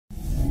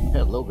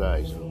Hello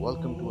guys and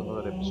welcome to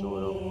another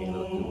episode of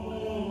Halo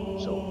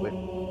 2. So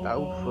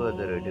without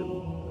further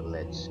ado,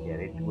 let's get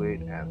into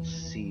it and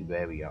see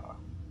where we are.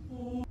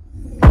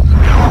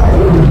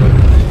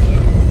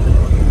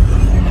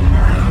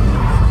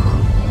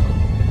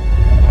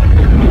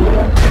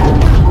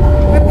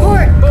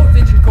 Report! Both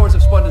engine cores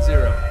have spun to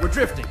zero. We're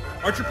drifting.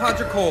 Archer pods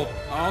are cold.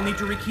 I'll need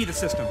to rekey the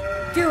system.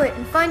 Do it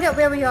and find out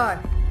where we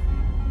are.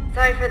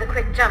 Sorry for the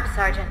quick jump,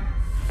 Sergeant.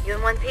 You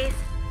in one piece?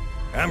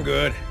 I'm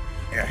good.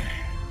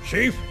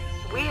 Chief?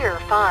 We're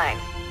fine.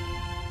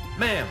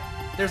 Ma'am,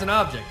 there's an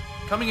object.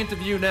 Coming into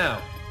view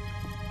now.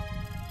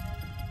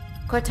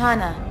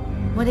 Cortana,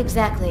 what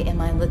exactly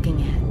am I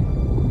looking at?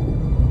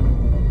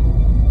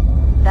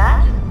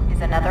 That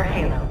is another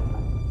Halo.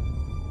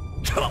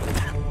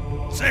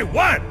 Say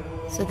what?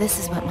 So this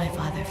is what my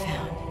father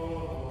found.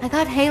 I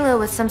thought Halo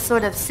was some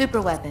sort of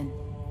super weapon.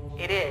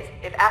 It is.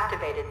 If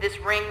activated, this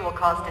ring will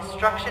cause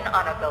destruction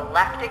on a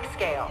galactic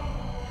scale.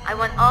 I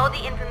want all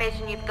the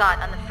information you've got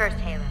on the first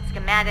Halo.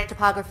 Schematic,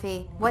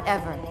 topography,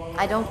 whatever.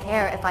 I don't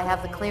care if I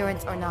have the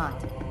clearance or not.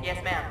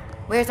 Yes, ma'am.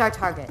 Where's our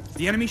target?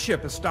 The enemy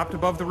ship has stopped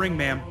above the ring,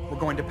 ma'am. We're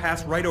going to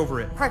pass right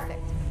over it.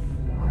 Perfect.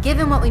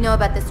 Given what we know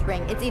about this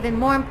ring, it's even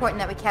more important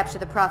that we capture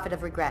the Prophet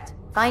of Regret.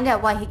 Find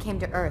out why he came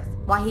to Earth,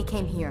 why he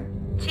came here.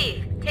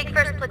 Chief, take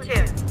first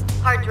platoon.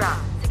 Hard drop.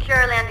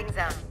 Secure a landing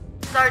zone.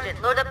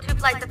 Sergeant, load up 2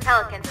 flights of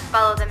Pelicans and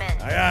follow them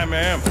in. Aye, aye,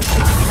 ma'am.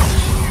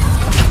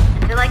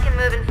 Until I can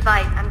move and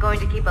fight, I'm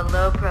going to keep a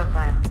low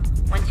profile.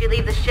 Once you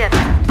leave the ship,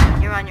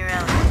 you're on your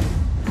own.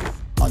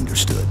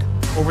 Understood.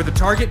 Over the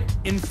target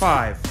in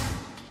 5.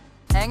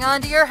 Hang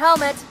on to your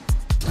helmet.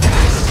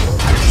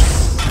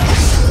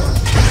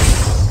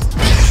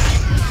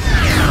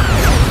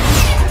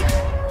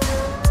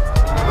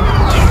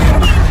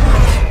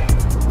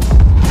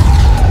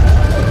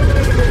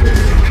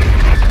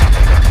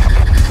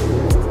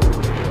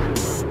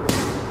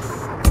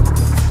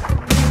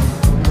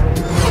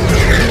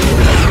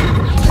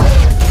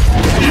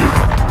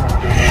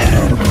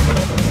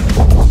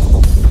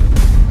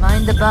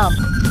 Mind the bump.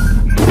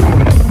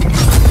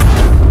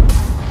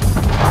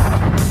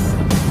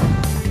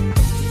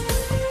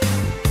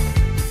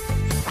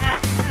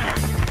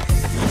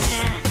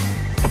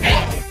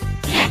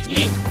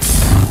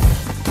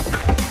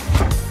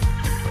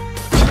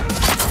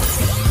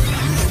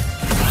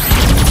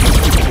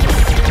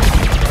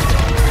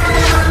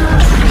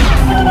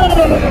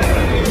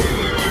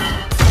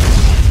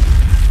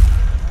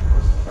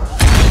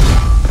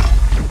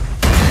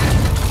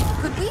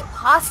 Could we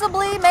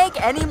possibly make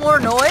any more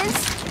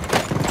noise?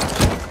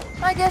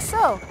 I guess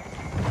so.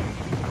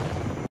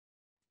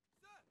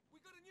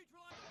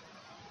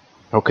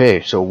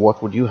 Okay, so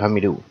what would you have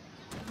me do?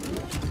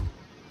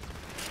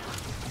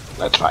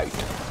 Let's fight.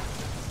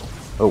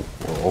 Oh,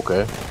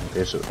 okay.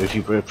 Okay, so if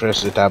you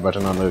press the tab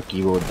button on the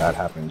keyboard, that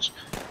happens.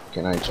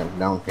 Can I jump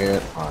down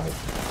here? I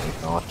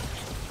think not.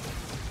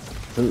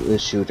 Who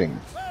is shooting?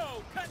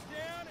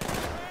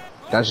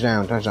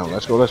 Touchdown, touchdown.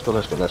 Let's go, let's go,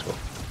 let's go, let's go.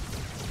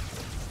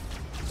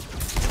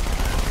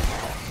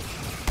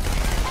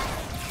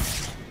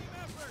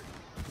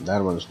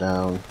 That one's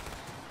down.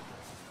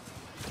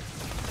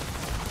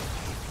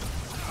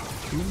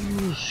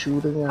 Who's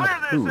shooting at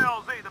who?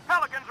 The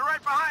Pelicans are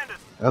right behind us.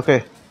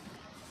 Okay.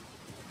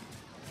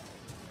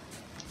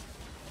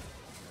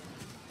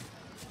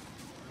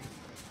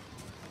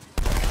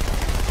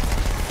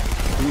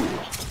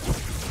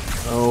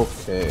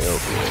 Okay.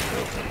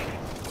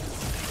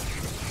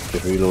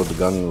 Just reload the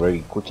gun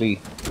very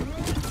quickly.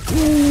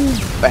 Ooh,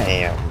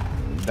 bam!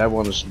 That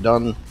one's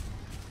done.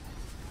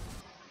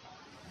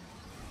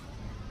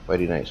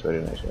 Very nice,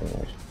 very nice, very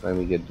nice. Let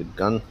me get the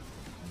gun.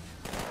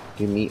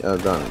 Give me a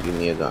gun, give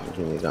me a gun,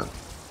 give me a gun.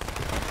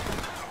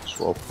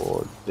 Swap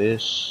for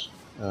this.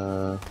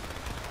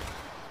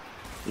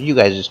 You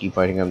guys just keep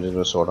fighting. I'm just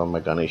gonna sort out my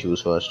gun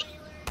issues first.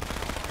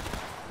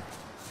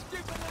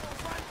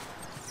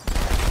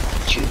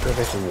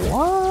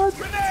 What?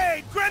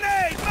 Grenade!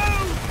 Grenade!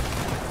 Move!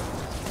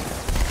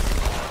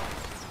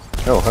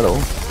 Oh, hello.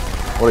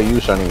 What are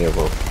you standing here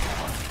for?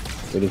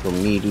 Waiting for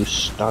me to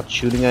start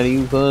shooting at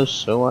you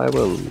first, so I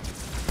will.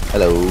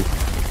 Hello.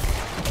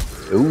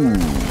 Ooh.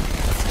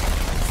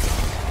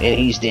 And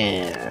he's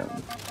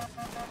down.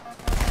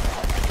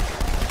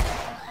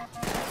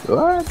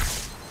 What?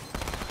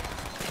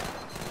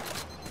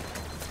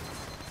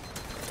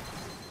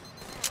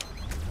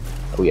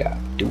 Oh yeah,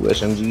 2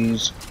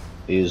 SMGs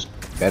is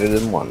better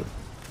than 1.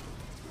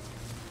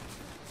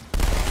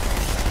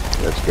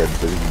 Let's get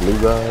this blue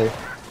guy.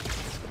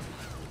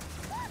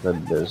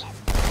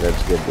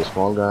 Let's get the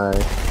small guy.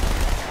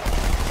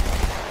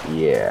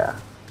 Yeah.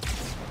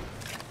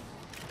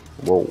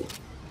 Whoa.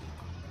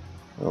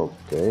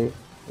 Okay.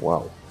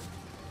 Wow.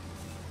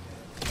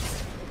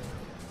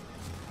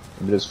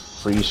 This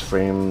freeze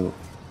frame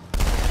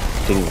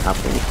thing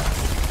happening.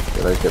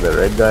 Okay, let's get the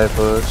red guy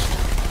first.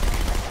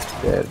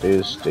 There it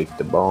is. Take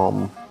the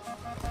bomb.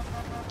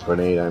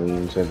 Grenade, I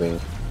mean, same thing.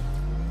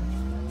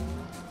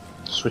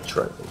 Switch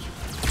rifles.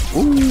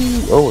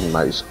 Ooh, oh,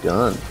 nice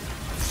gun.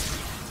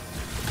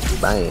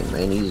 Bang,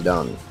 man, he's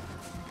done.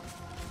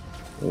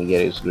 Let me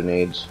get his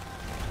grenades.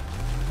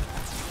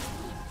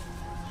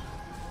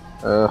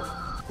 Let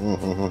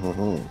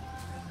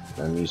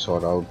me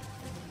sort out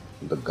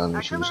the gun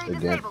issues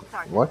again.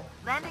 What?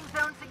 Landing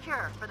zone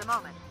secure for the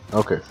moment.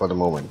 Okay, for the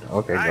moment.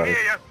 Okay, I got hear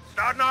it. you.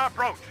 Starting our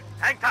approach.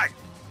 Hang tight.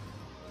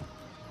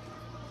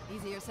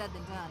 Easier said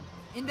than done.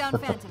 Inbound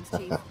phantoms,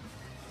 Chief.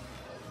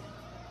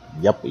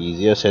 Yup,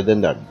 easier said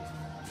than done.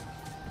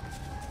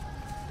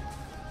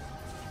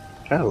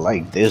 Kinda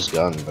like this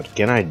gun, but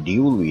can I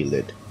dual wield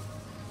it?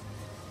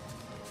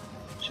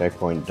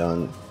 Checkpoint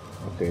done.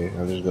 Okay,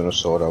 I'm just gonna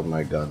sort out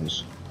my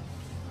guns.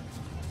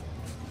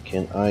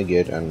 Can I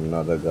get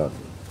another gun?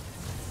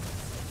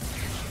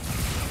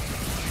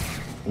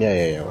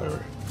 Yeah,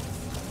 whatever.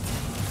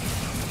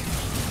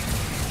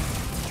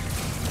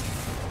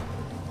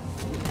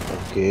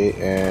 Okay,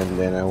 and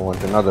then I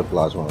want another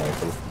plasma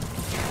rifle.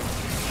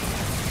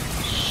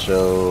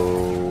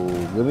 So,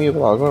 give me a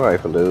plasma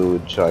rifle,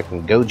 dude, so I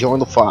can go join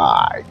the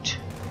fight.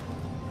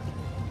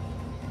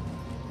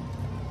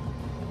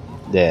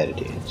 There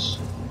it is.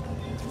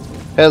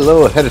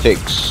 Hello,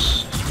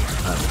 heretics.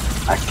 I'm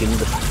back in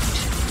the fight.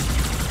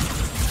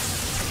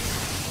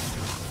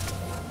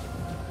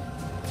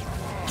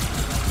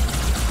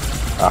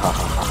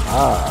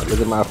 Look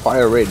at my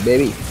fire rate,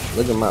 baby.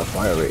 Look at my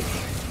fire rate.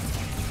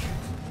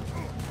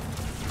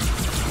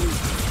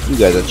 You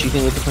guys are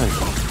cheating with the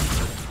phantom.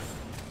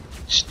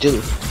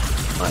 Still,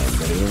 I am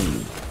better than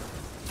you.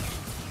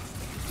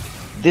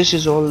 This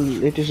is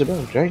all it is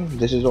about, right?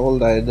 This is all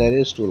that there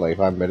is to life.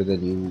 I'm better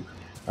than you.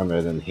 I'm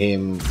better than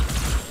him.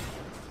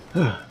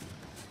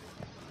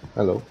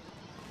 Hello.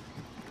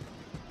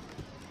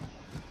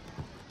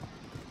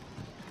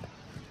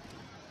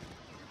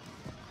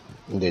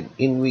 And then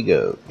in we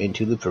go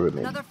into the pyramid.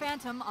 Another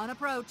phantom on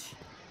approach.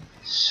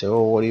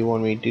 So what do you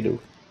want me to do?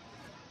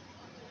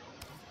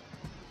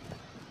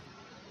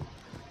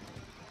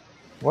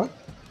 What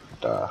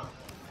the?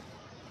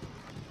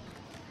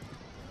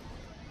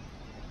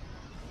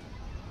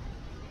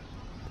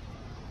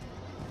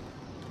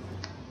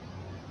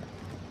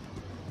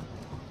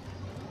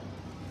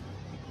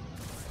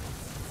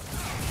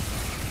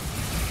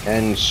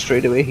 And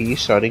straight away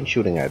he's starting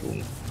shooting at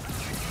me.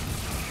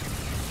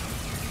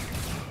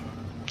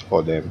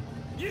 For them.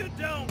 You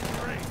don't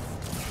break.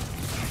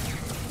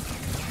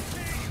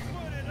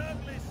 Big-footed,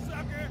 ugly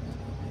sucker.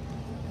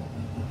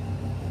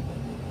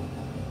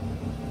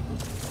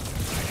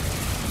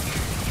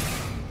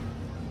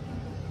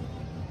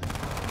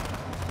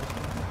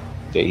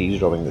 Okay, he's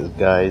dropping these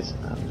guys.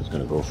 I'm just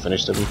gonna go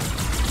finish them.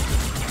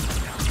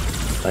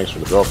 Thanks for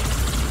the drop.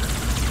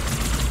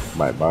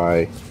 Bye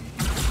bye.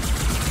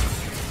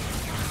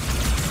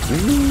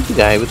 The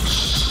guy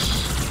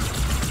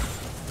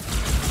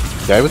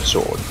with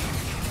sword.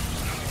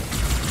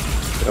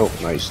 Oh,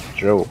 nice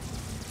throw.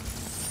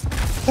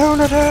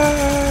 Down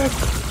attack!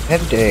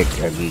 Head attack,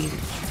 I mean.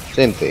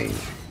 Same thing.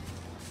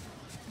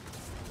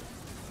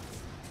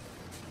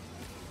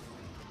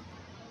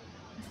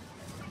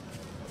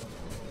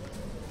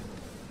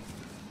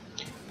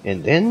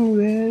 And then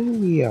where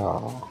we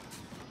are.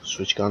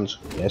 Switch guns,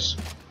 yes.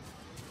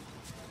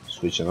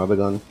 Switch another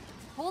gun.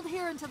 Hold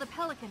here until the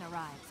Pelican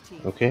arrives,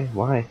 Chief. Okay,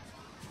 why?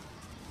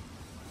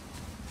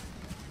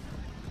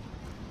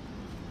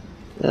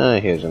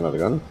 Here's another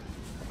gun.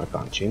 I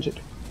can't change it.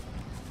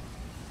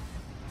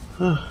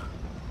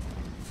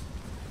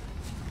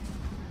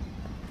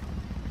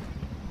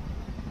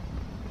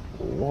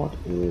 What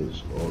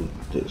is all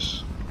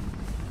this?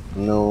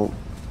 No.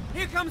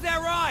 Here comes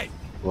that ride!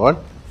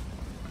 What?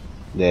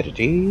 There it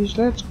is.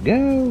 Let's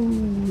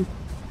go.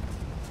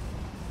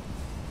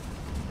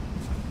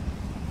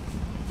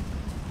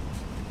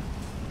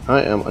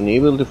 I am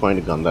unable to find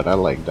a gun that I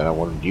like, that I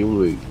want to dual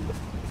wield.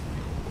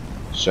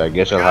 So I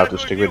guess I'll have to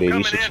stick with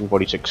 86 and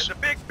 46. There's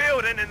a big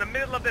building in the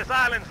middle of this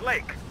island's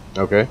lake.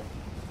 Okay.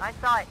 I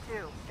saw it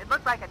too. It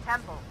looked like a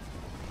temple.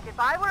 If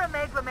I were a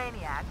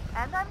megalomaniac,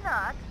 and I'm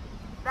not,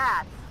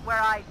 that's where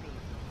I'd be.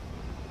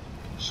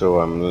 So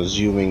I'm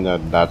assuming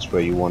that that's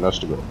where you want us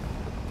to go.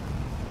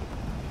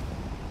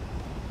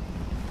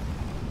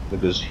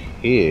 Because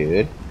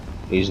here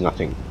is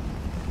nothing.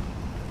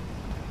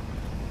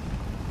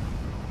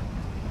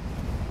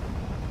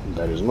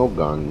 There is no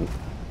gun.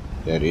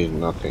 There is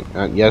nothing.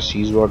 And yes,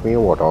 he's brought me a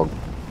warthog.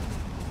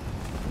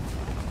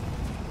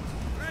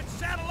 Let's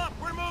saddle up.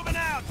 We're moving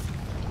out.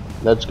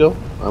 Let's go.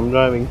 I'm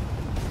driving.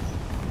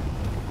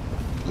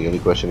 The only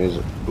question is,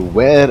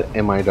 where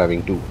am I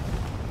driving to?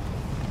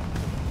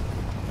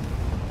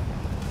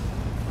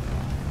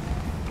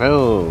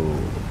 Oh,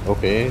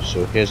 okay.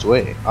 So here's the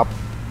way up.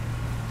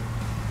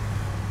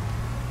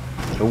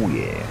 Oh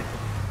yeah.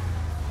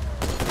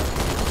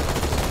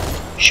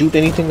 Shoot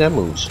anything that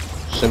moves.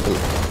 Simple.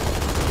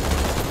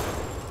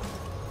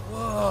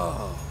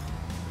 Whoa.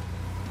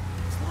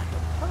 It's like a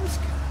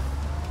postcard.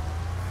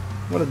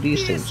 What are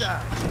these things?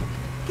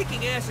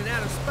 Kicking ass in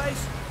outer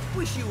space.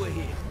 Wish you were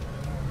here.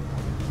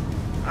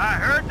 I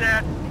heard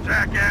that,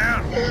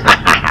 jackass.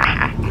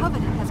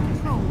 Covenant has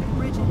control of the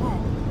bridge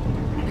ahead.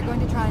 They're going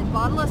to try and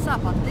bottle us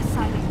up on this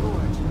side of the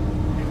gorge.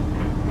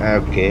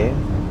 Okay.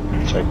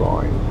 Check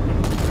going.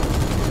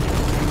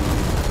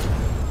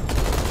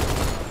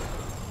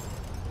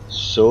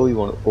 So you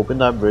want to open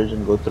that bridge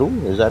and go through?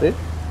 Is that it?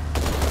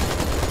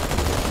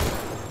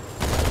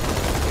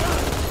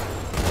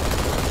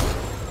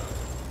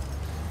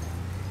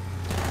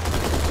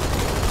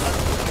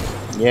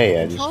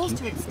 Yeah, Controls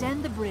just to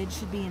extend the bridge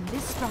should be in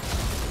this structure.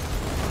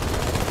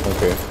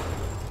 okay.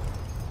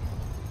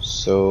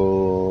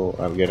 So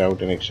I'll get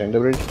out and extend the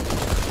bridge.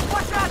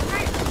 Watch out,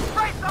 Chief!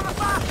 Brace on the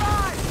far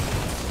side!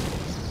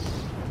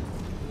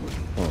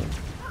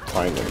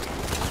 Finally.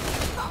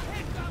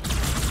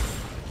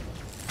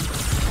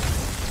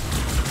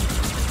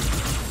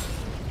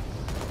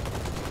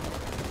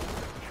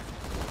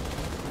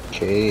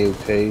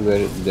 Okay,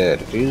 there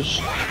it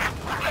is.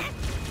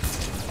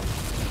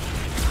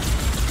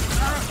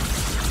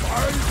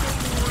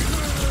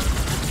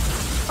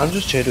 I'm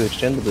just here to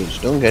extend the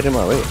bridge. Don't get in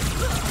my way.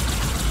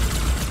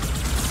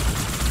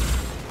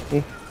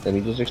 Let me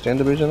just extend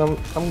the bridge and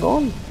I'm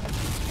gone.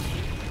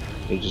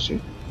 Did you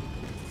see?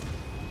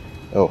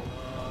 Oh,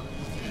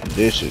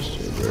 this is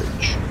the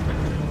bridge.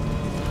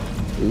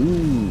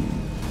 Ooh.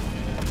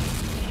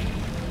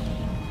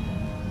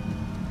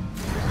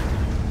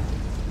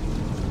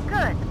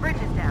 Good, the bridge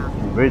is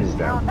down. The bridge is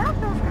Now down.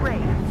 about those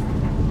graves.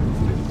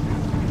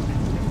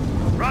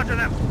 Roger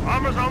that.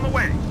 Armor's on the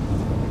way.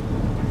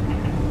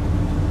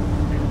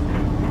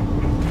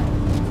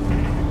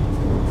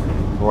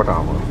 What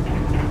armor?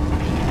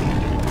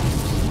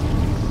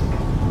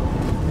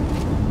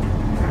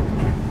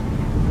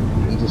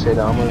 He just said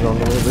armor is on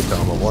the way. Which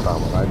armor? What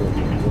armor? I don't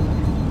know.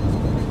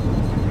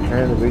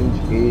 And the bridge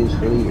is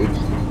fully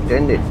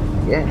extended.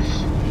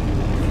 Yes.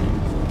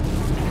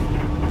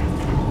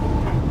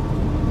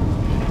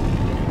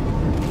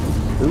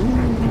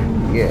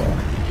 Ooh, yeah.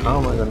 How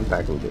am I going to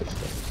tackle this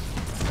thing?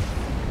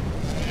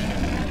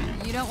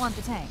 You don't want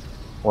the tank.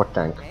 What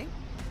tank? Okay.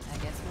 I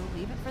guess we'll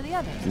leave it for the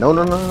others.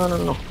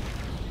 No.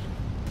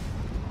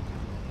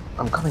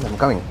 I'm coming.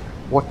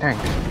 What tank?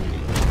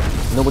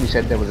 Nobody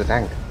said there was a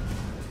tank.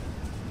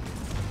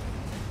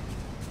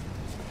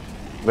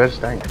 Where's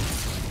the tank?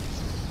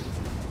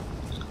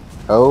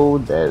 Oh,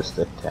 there's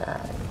the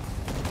tank.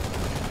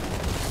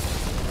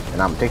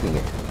 And I'm taking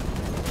it.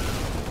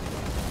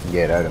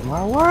 Get out of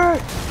my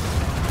way!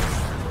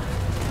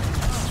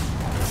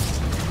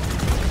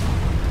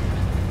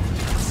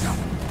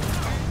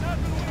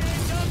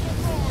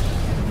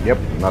 Yep,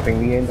 nothing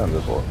we ain't done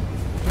before.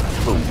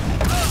 Boom.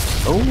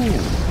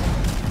 Oh!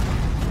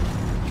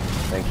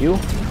 Thank you.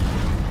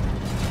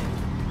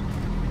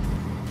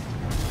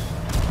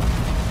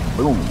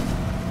 Boom.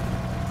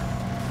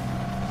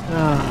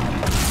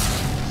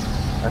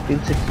 I feel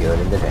secure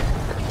in the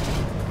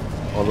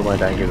tank. Although my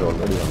tank is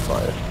already on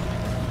fire.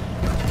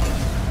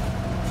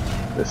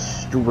 The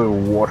stupid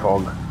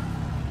warthog.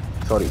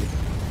 Sorry.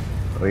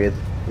 Wraith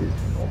is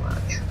no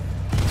match.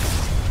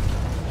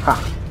 Ha!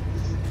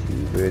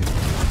 Stupid.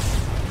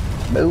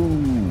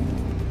 Boom!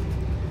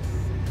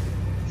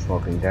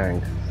 Smoking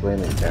tank.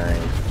 Flaming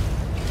tank.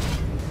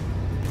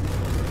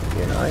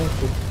 Can I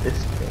hit this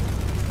thing?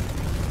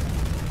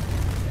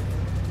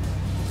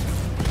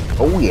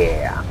 Oh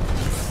yeah!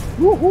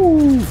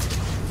 Woohoo!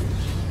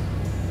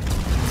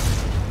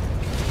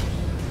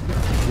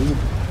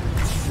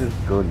 Just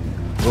go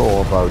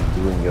about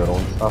doing your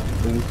own stuff,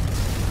 please.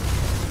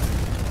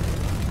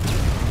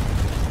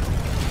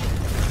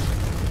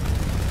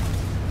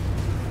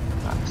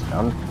 That's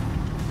done.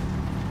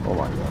 Oh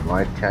my god,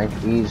 my tank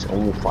is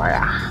on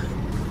fire.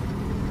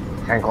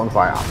 Tank on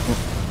fire.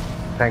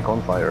 Tank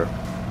on fire.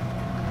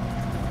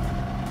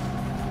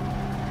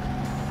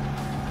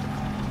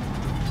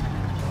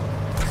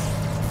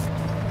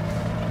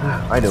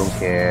 I don't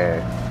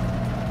care.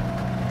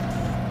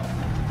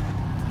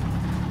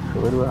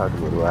 So where do I have to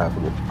go? Do I have to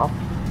go up?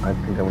 I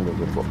think I'm going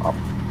to go up.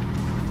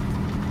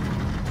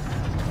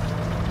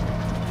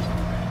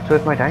 So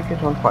if my tank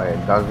is on fire,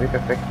 does it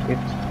affect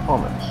its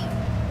performance?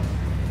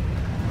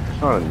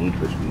 It's not a Need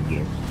for Speed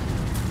game.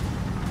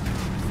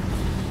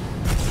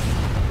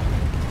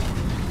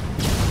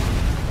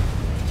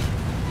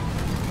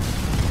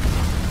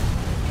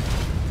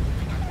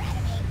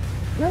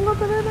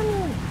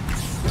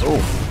 Oh,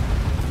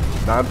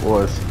 that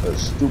was a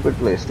stupid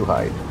place to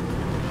hide.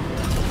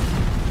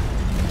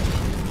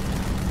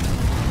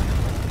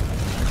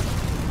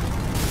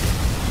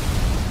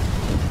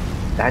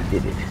 That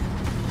did it.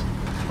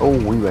 Oh,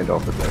 we went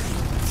off the cliff.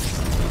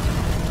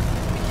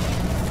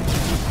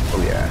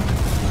 Oh yeah.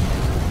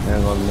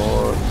 And one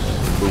more.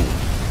 Boom.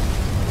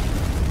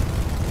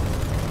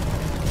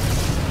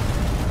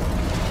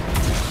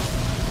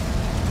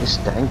 This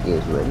tank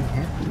is very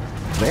heavy.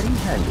 Very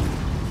handy.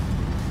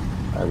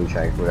 I wish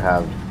I could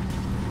have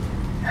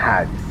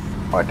had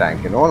a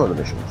tank in all of the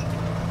missions.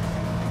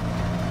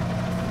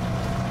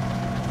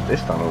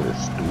 This tunnel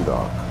is too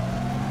dark.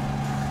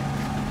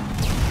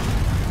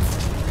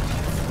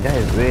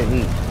 Guys,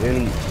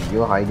 really,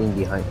 you're hiding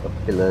behind a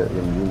pillar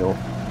when you know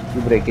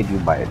you break it, you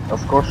buy it.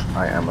 Of course,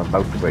 I am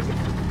about to break it.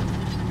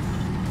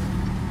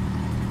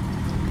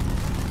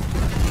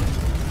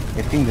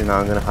 I think then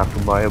I'm gonna have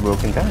to buy a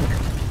broken tank.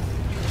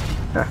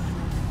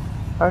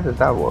 How does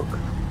that work?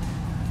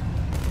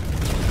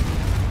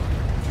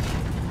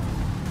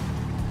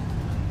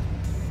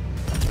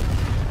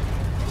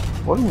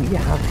 What do we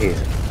have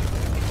here?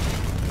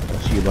 I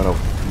see a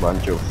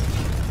bunch of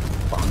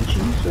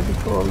bunchies, what they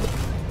called?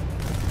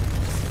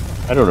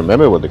 I don't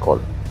remember what they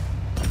called.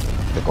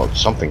 They're called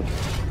something.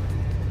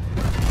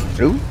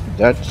 Ooh,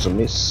 that's a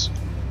miss.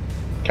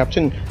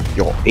 Captain,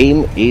 your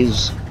aim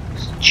is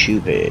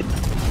stupid.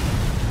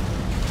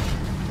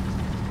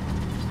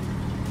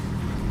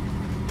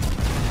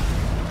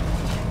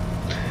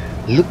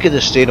 Look at the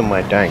state of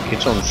my tank.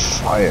 It's on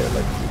fire,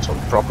 like it's on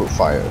proper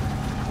fire.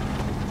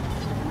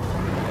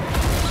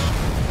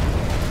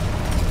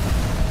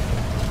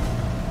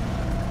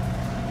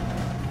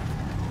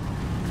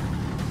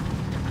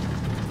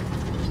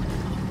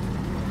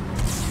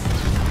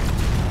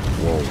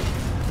 Whoa.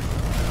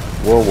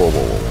 Whoa, whoa,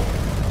 whoa, whoa.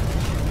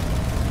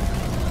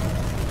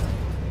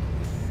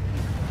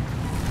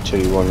 So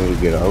you want me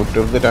to get out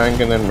of the tank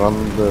and then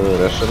run the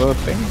rest of the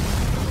thing?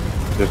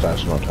 Because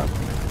that's not happening.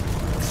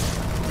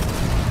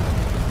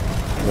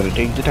 I'm gonna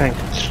take the tank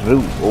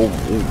through. Oh,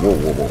 whoa,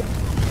 whoa, whoa.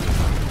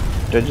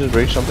 Did I just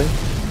break something?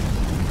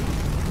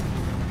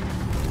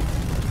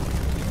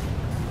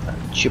 I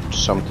chipped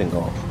something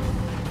off.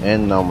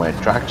 And now my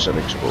tracks are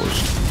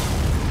exposed.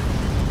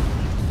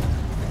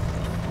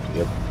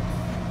 Yep.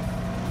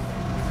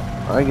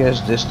 I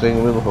guess this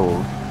thing will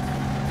hold.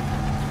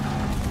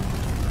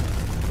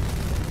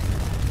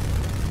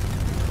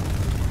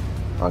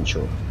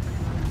 Unsure.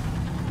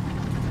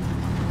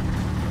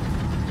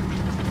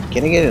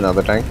 Can I get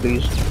another tank,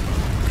 please?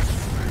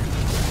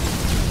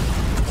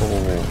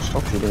 Oh,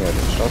 stop shooting at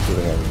me, stop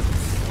shooting at me.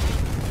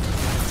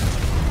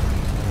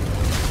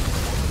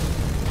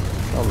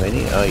 How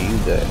many are you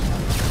there?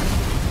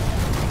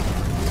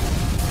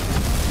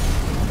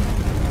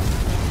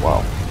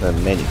 Wow, there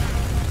are many.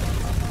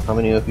 How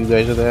many of you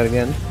guys are there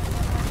again?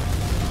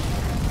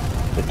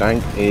 The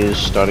tank is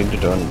starting to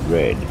turn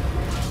red.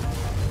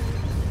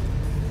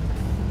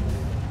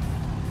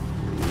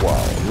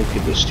 Wow, look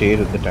at the state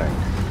of the tank.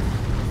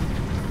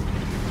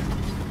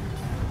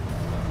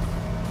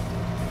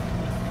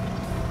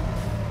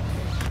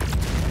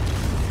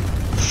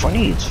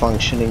 Funny, it's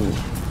functioning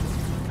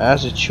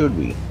as it should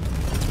be.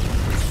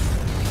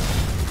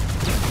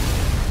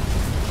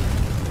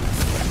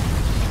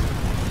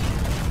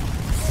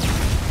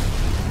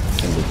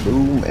 And then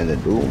boom, and then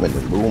boom, and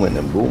then boom, and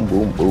then boom,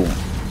 boom, boom.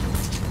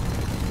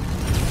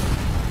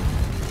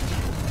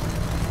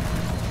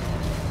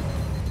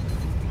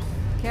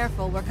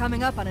 Careful, we're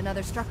coming up on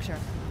another structure.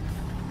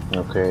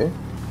 Okay.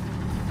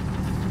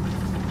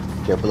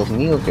 Careful of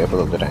me or careful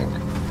of the tank?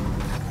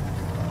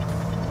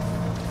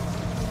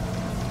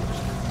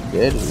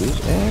 There it is,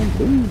 and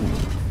boom.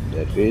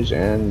 That is,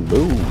 and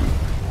boom.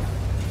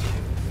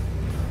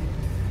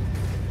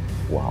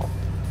 Wow.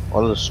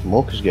 All the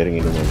smoke is getting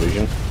into my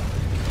vision.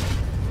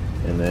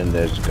 And then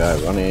there's a guy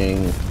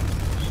running.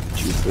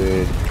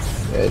 Stupid.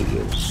 There he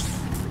is.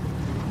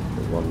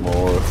 There's one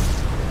more.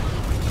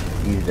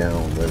 He's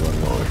down. There's one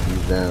more.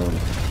 He's down.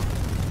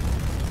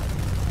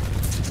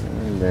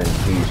 And then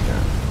he's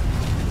down.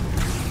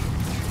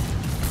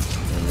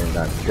 And then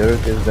that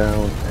jerk is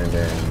down. And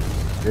then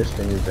this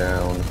thing is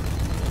down.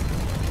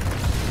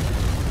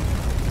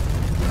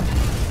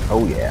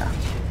 Oh yeah.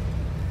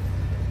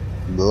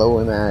 Blow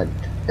him at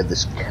the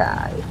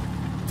sky.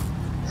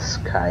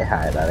 Sky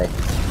high, daddy.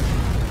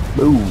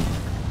 Boom.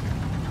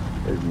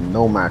 There's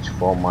no match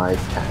for my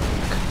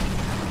tank.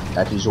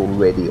 That is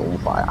already on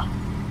fire.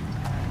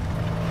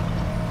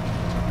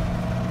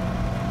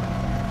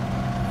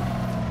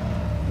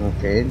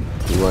 Okay,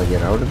 do I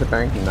get out of the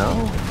tank now?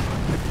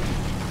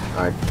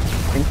 I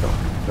think so.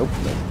 Nope,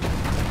 nope.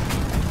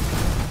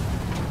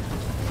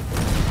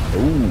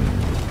 Ooh.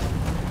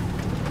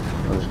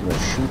 I'm just gonna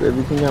shoot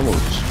everything that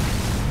moves.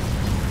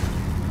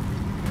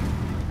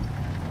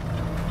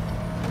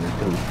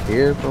 Through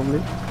here,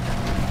 probably.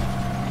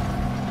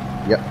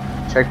 Yep,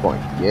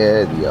 checkpoint.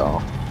 Yeah, we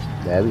are.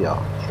 There we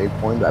are.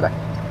 Checkpoint, brother.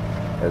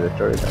 There's a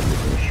turret. I'm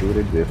just gonna shoot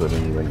it before it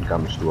even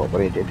comes to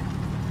operate it.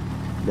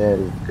 There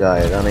is a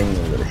guy running.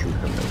 I'm gonna shoot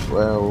him as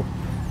well.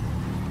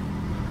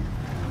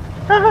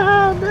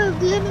 Haha, there's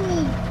the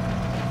enemy.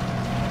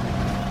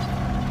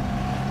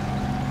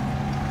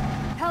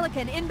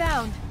 Pelican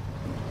inbound.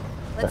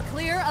 Let's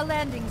clear a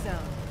landing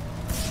zone.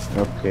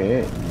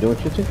 Okay, don't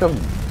you think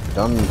I've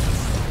done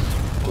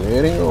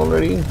clearing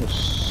already?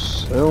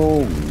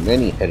 So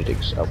many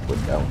heretics up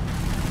and down.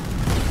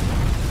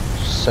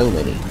 So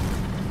many.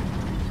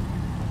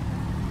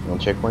 One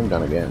checkpoint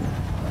done again.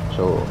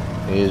 So,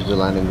 is the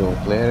landing zone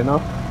clear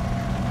enough?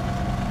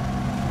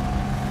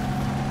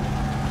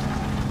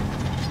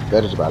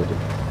 That is about it.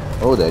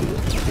 Oh, there he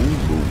is.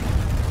 Ooh, boom.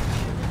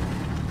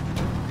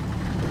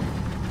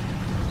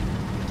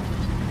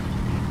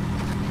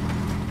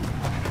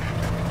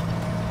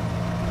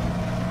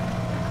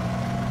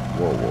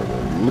 Whoa, whoa,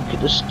 whoa. Look at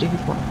the state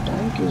my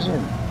tank is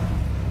in.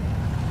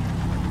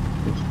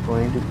 It's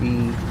going to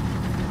be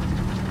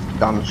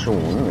done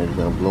soon. It's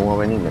going to blow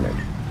up any minute.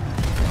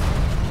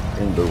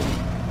 And boom.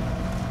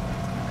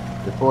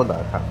 before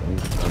that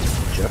happens, I'm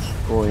just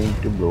going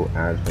to blow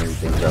as many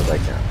things as I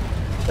can.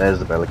 There's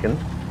the pelican.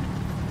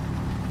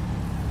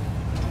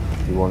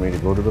 You want me to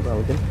go to the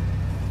pelican?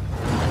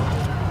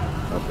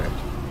 Okay.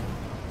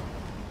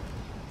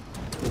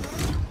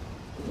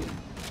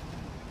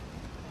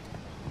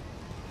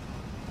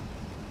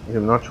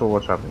 I'm not sure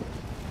what's happening.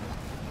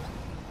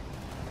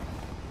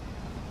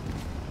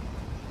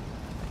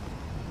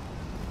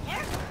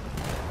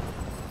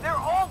 They're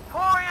all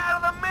pouring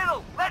out of the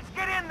middle. Let's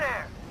get in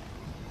there.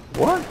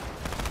 What?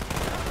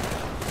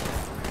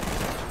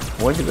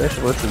 What are you guys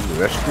supposed to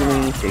rescue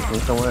me, take me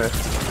somewhere?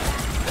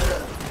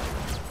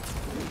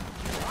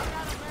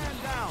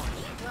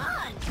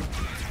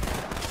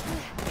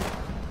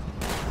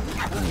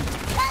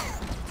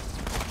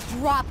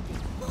 Drop.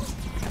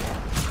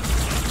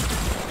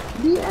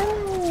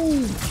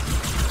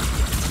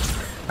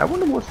 I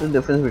wonder what's the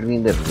difference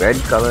between the red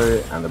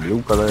color and the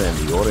blue color and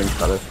the orange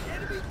color.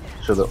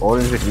 So the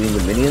orange between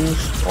the minions,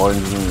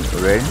 orange and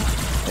red,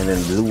 and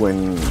then blue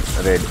and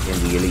red in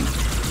the elite.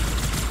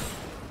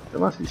 There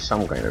must be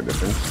some kind of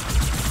difference.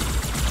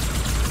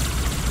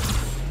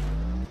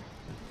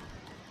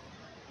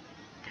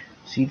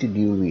 C to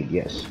dual wield,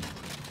 yes.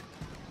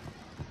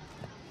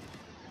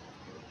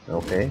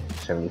 Okay,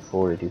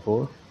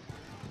 7484.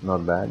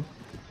 Not bad.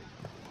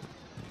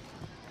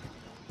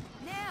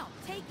 Now,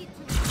 take it to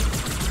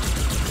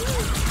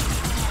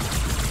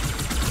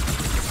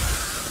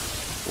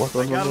What?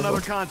 I got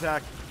another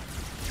contact.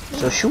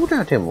 So shoot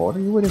at him, what are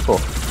you waiting for?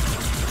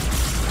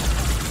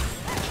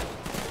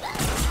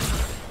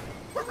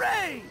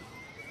 Hooray!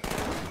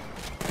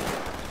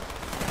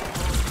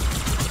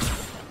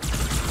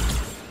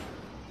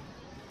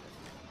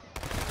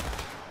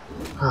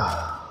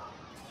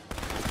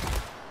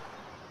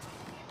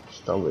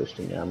 Stop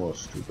wasting ammo,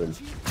 stupid.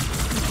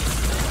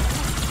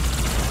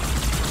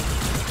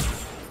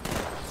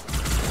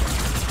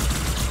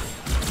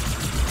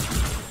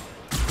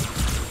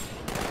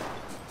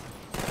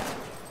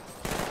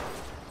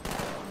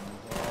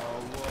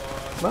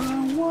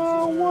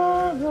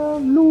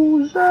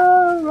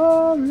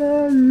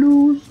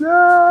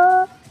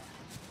 Loser.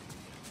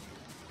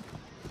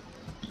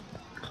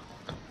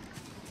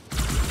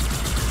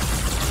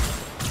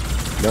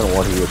 Don't know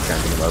what he was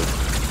chanting about.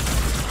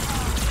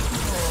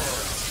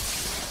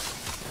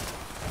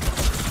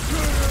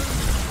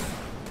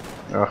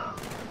 Oh,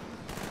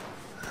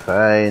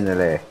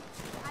 finally. I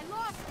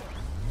lost it.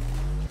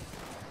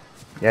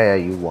 Yeah,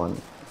 you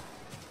won.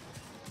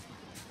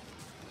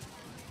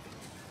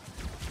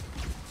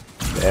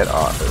 There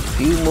are a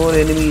few more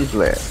enemies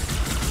left.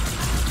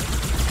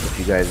 If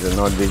you guys are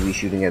not busy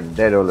shooting at the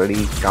dead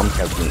already, come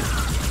help me.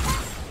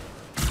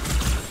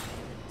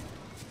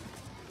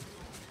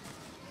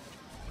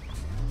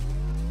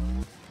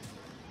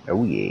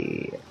 Oh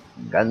yeah,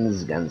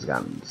 guns, guns,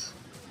 guns.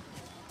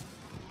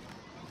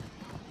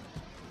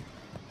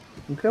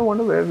 Okay, I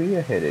wonder where we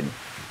are headed.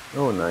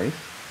 Oh, nice.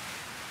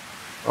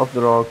 Off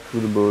the rock,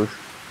 through the bush.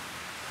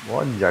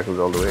 What? Jackals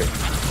all the way.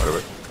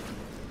 Whatever.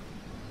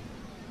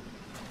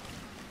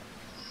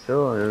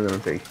 So I'm gonna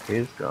take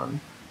his gun.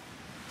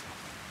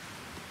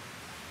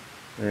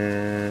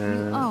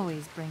 And You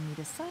always bring me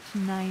to such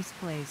nice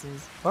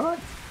places. what?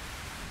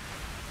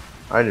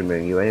 I didn't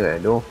bring you anywhere.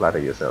 Don't flatter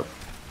yourself.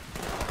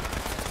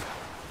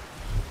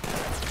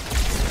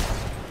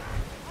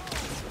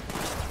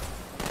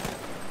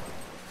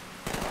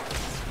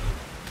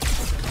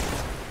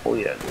 Oh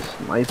yeah, this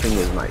sniping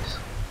is nice.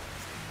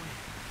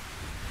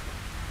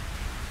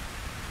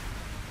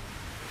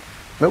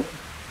 Nope.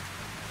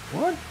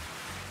 What?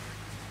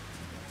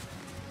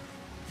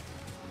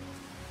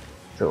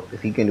 So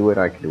if he can do it,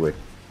 I can do it.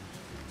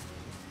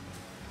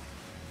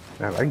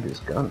 I like this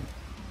gun.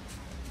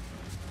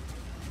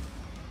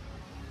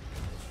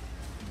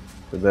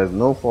 So there's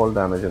no fall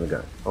damage in the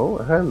gun. Oh,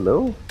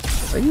 hello.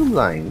 Are you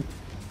blind?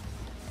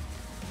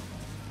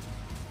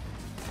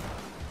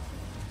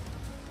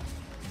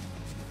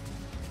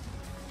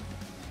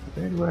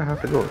 Where do I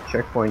have to go?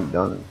 Checkpoint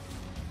done.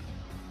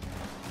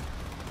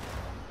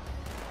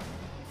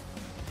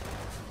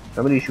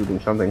 Somebody's shooting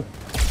something.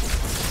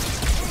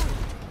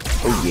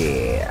 Oh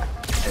yeah.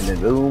 And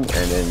then boom,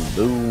 and then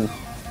boom.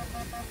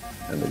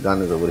 And the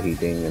gun is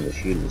overheating and the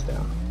shield is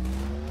down.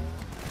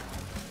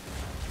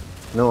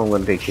 No, I'm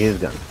gonna take his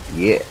gun.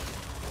 Yeah.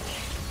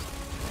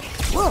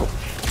 Whoa.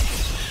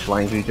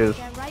 Flying creatures.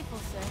 That rifle,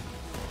 sir.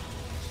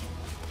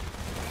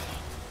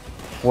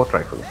 What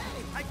rifle?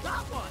 I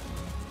got one.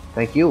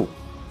 Thank you.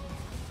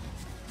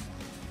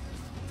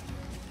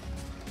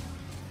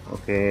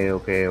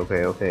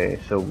 Okay.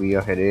 So we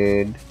are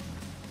headed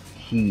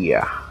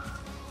here.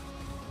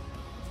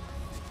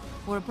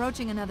 We're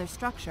approaching another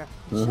structure.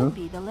 It should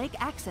be the lake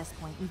access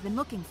point we've been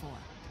looking for.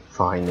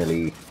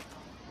 Finally.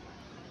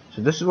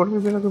 So this is what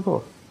we've been looking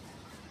for.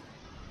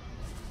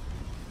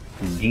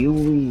 Dual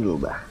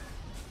wield.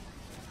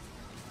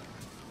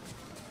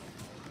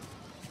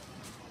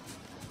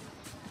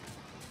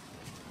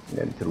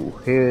 Then through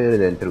here,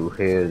 then through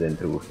here, then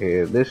through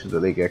here. This is the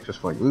lake access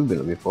point we've been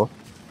looking for.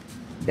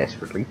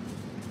 Desperately.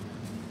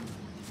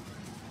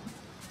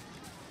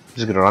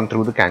 Just gonna run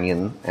through the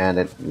canyon and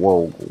then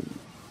whoa.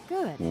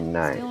 Good.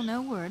 Nice. Still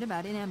no word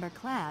about In Amber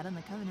Clad on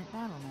the Covenant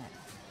battle net.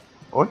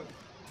 What?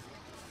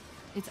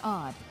 It's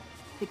odd.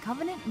 The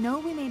Covenant know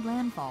we made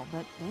landfall,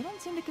 but they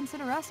don't seem to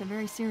consider us a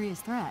very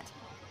serious threat.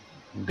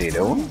 They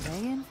don't? Are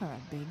they in for a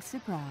big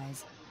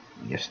surprise?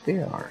 Yes,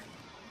 they are.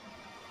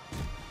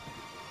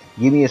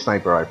 Give me a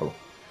sniper rifle.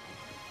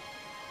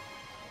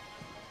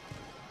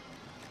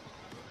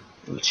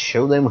 Let's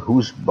show them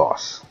who's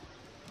boss.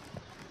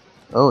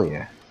 Oh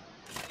yeah.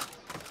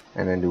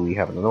 And then do we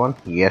have another one?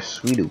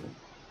 Yes, we do.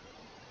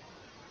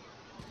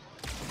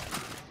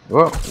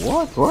 Whoa,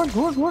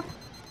 what?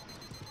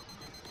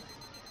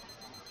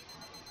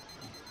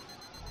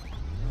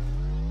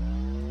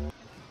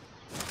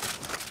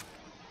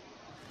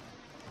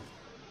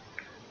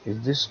 Is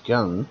this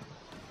gun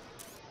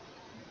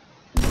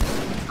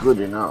good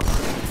enough?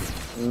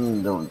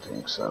 Don't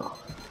think so.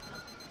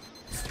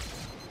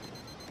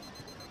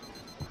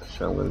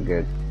 So I'm gonna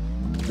get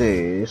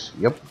this.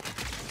 Yep.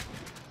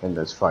 And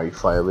that's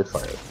fire with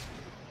fire.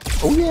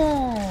 Oh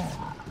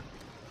yeah!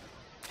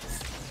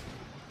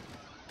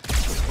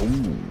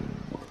 Ooh.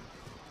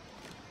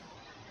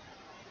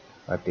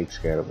 That takes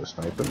care of the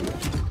sniper.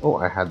 Oh,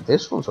 I had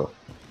this also.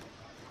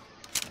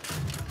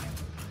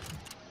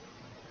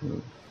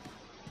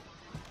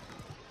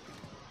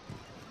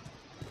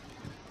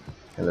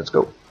 And let's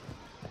go.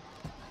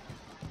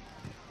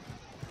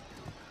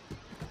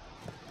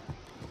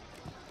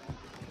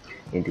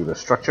 Into the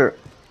structure.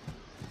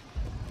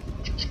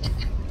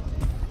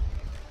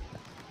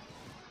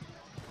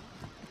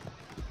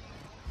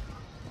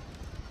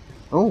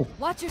 Oh,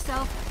 Watch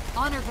yourself.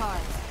 Honor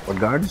guards. what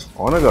guards?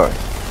 Honor guards.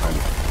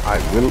 I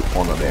will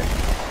honor them.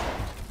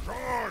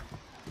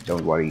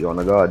 Don't worry,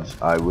 honor guards.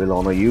 I will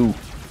honor you.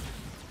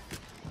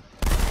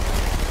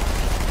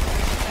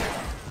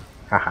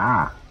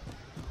 Haha.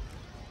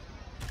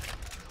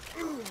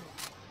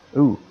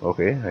 Ooh,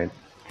 okay. I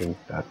think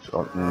that's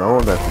all. No,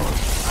 that's not.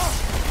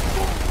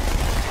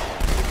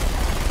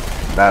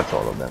 That's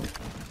all of them.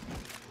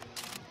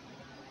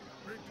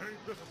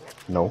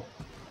 No.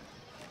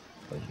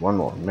 There's one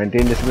more.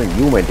 Maintain discipline.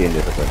 You maintain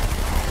discipline.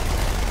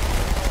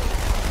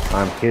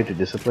 I'm here to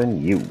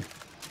discipline you.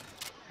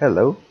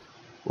 Hello.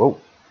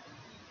 Whoa.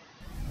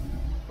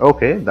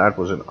 Okay, that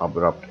was an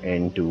abrupt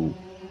end to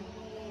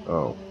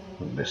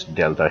this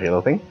Delta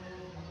Hill thing.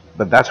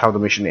 But that's how the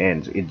mission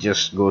ends. It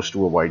just goes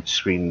to a white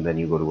screen, then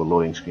you go to a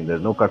loading screen.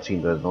 There's no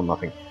cutscene, there's no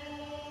nothing.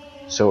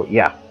 So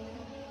yeah,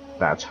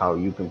 that's how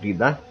you complete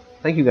that.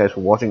 Thank you guys for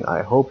watching.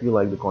 I hope you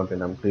like the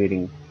content I'm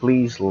creating.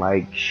 Please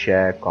like,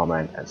 share,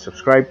 comment, and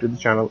subscribe to the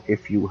channel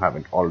if you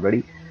haven't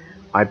already.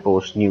 I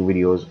post new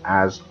videos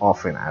as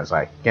often as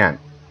I can.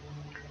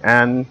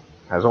 And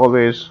as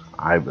always,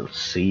 I will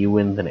see you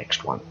in the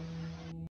next one.